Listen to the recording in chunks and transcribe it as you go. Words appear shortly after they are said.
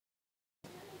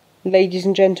Ladies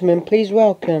and gentlemen, please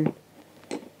welcome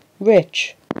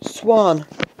Rich Swann.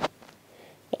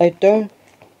 I don't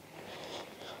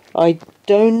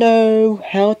know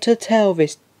how to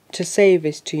say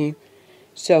this to you,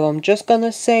 so I'm just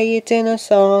gonna say it in a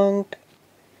song.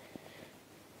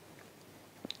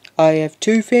 I have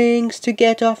two things to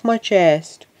get off my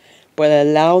chest, but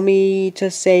allow me to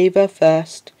say the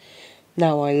first.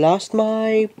 Now I lost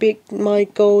my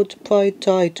gold pride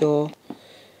title,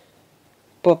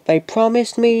 but they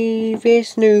promised me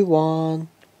this new one.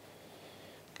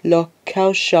 Look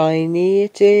how shiny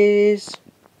it is.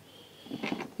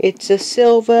 It's a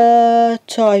silver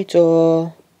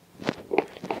title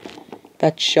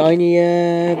that's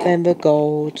shinier than the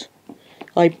gold.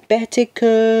 I bet it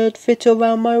could fit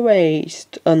around my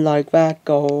waist, unlike that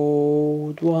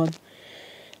gold one.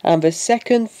 And the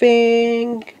second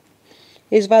thing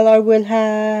is that I will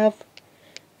have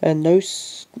an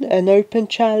open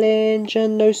challenge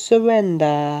and no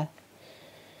surrender.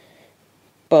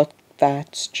 But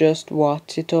that's just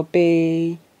what it'll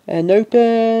be. An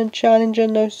open challenge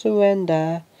and no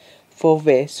surrender for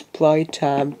this Pride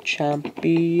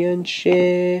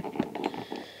Championship.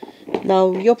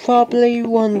 Now you're probably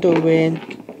wondering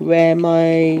why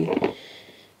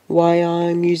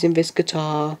I'm using this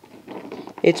guitar.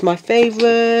 It's my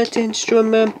favourite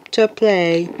instrument to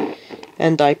play,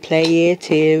 and I play it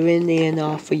here in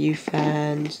ENR for you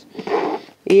fans.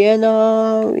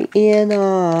 ENR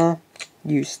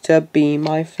used to be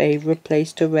my favourite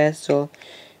place to wrestle,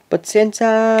 but since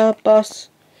our boss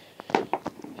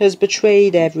has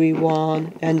betrayed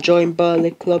everyone and joined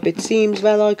Bullet Club, it seems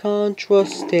that I can't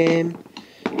trust him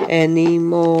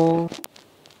anymore.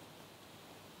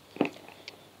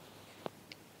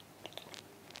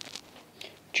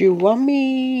 Do you want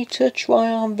me to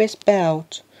try on this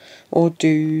belt, or do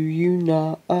you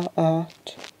not?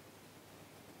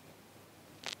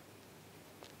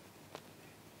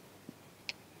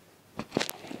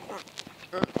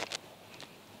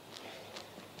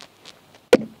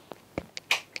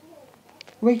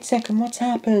 Wait a second, what's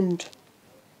happened?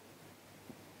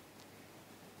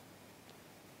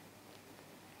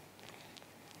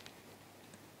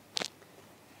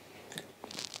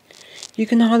 You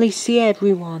can hardly see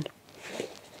everyone.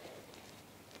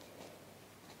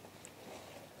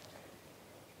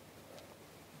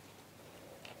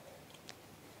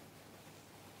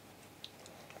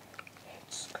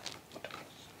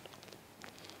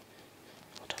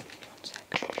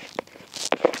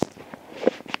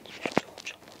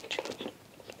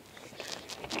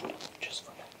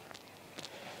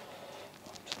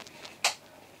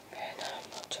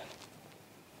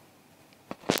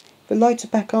 The lights are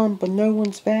back on, but no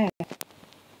one's there.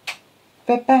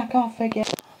 They're back off again.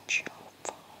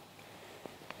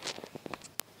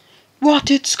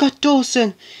 What? It's Scott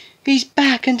Dawson! He's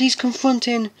back and he's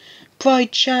confronting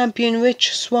Pride Champion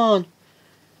Rich Swann.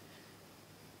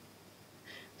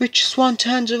 Rich Swann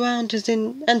turns around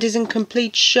and is in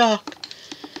complete shock.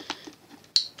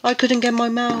 I couldn't get my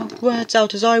words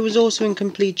out as I was also in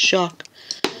complete shock.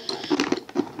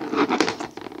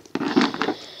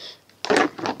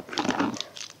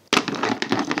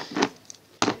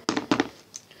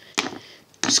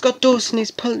 Scott Dawson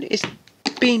is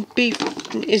being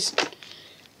beefed.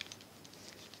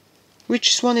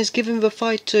 Rich Swann is giving the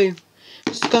fight to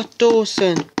Scott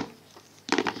Dawson.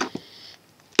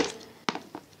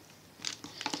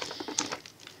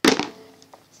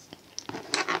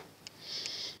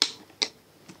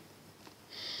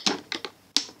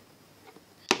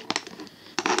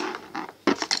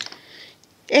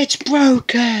 It's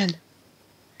broken!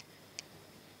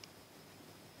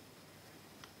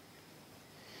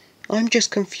 I'm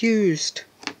just confused.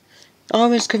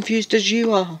 I'm as confused as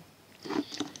you are.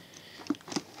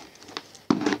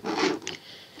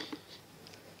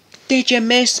 Did you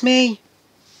miss me?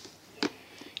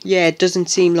 Yeah, it doesn't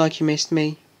seem like you missed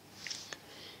me.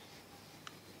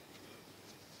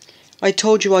 I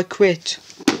told you I quit.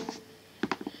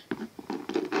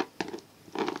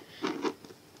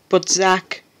 But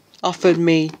Zach offered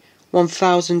me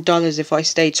 $1,000 if I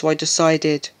stayed, so I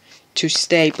decided to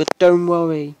stay. But don't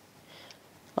worry,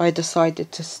 I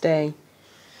decided to stay.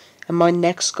 And my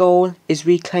next goal is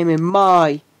reclaiming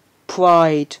my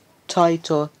Pride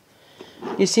title.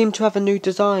 You seem to have a new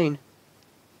design.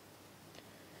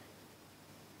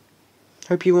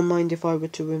 Hope you won't mind if I were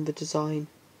to ruin the design.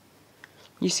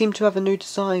 You seem to have a new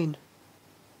design.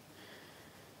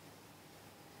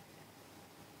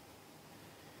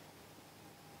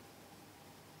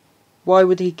 Why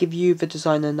would he give you the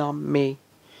design and not me?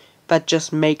 That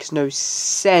just makes no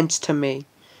sense to me.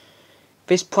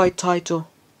 This Pride title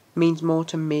means more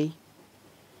to me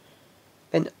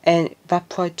And that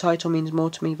Pride title means more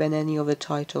to me than any other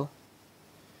title.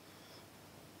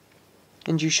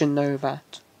 And you should know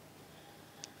that.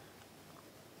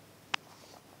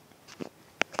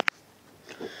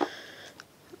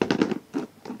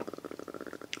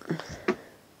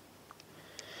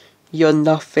 You're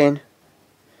nothing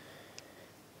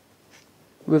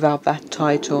without that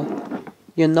title.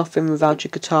 You're nothing without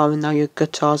your guitar, and now your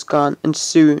guitar's gone, and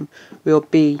soon will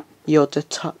be your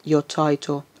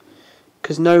title.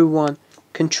 'Cause no one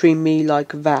can treat me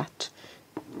like that.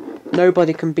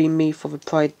 Nobody can be me for the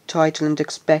Pride title and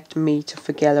expect me to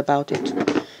forget about it.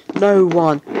 No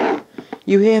one.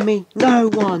 You hear me? No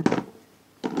one.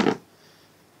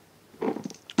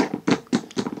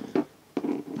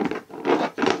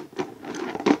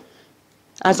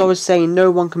 As I was saying, no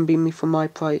one can beat me for my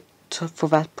Pride, for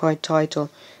that Pride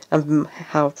title, and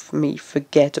have me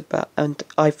forget about, and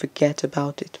I forget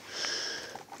about it.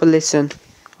 But listen,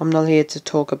 I'm not here to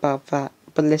talk about that.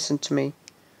 But listen to me.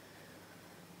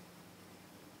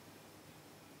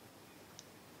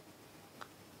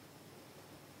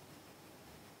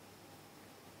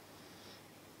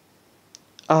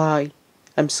 I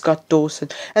am Scott Dawson,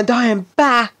 and I am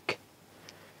back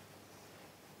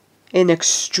in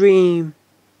Extreme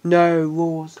No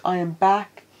Rules. I am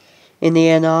back in the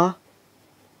NR.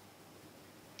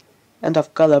 And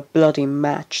I've got a bloody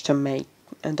match to make.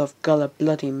 And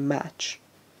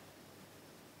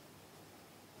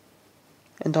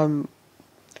I'm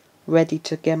ready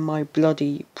to get my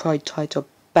bloody Pride title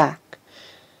back.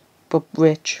 But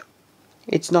Rich,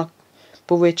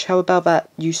 how about that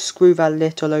you screw that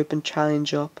little open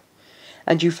challenge up,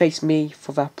 and you face me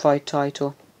for that Pride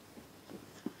title?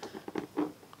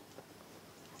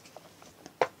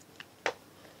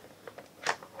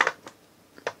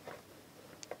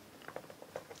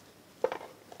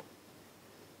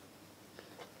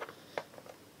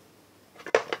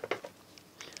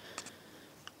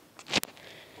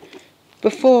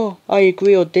 Before I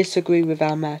agree or disagree with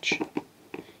our match,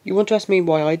 you want to ask me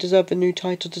why I deserve the new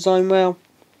title design? Well,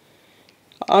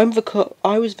 I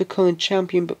was the current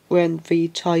champion when they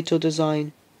changed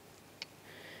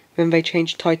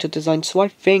title design, so I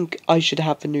think I should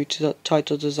have the new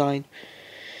title design.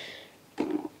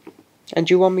 And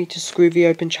you want me to screw the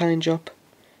open challenge up?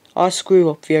 I'll screw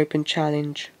up the open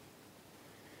challenge.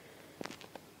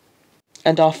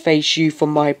 And I'll face you for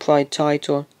my Pride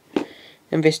title.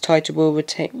 And this title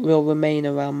will remain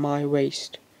around my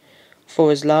waist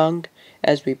for as long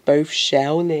as we both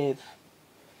shall live.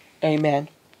 Amen.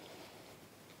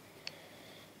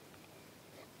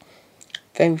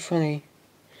 Very funny.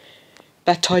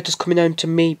 That title's coming home to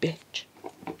me, bitch.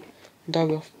 And I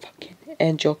will fucking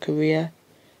end your career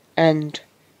and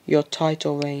your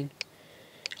title reign.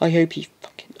 I hope you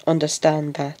fucking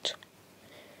understand that.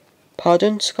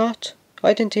 Pardon, Scott?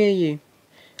 I didn't hear you.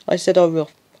 I said I will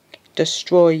fucking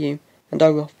destroy you, and I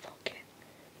will fucking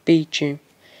beat you.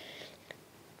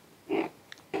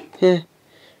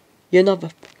 You're not the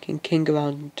fucking king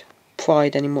around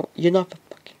Pride anymore. You're not the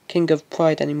fucking king of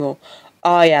Pride anymore.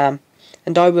 I am.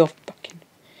 And I will fucking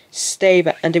stay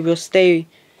there, and it will stay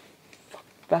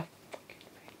that fucking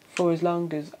for as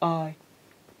long as I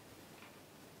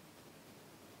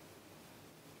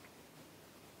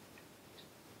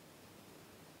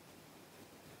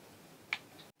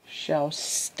shall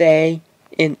stay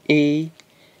in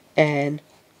E-N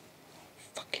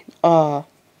fucking R.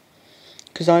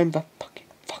 'Cause I'm the fucking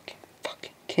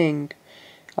king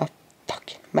of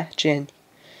fucking matching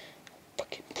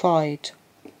fucking Pride.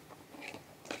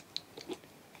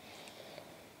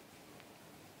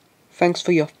 Thanks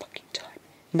for your fucking time.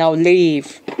 Now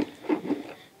leave.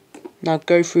 Now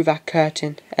go through that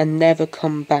curtain and never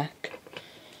come back.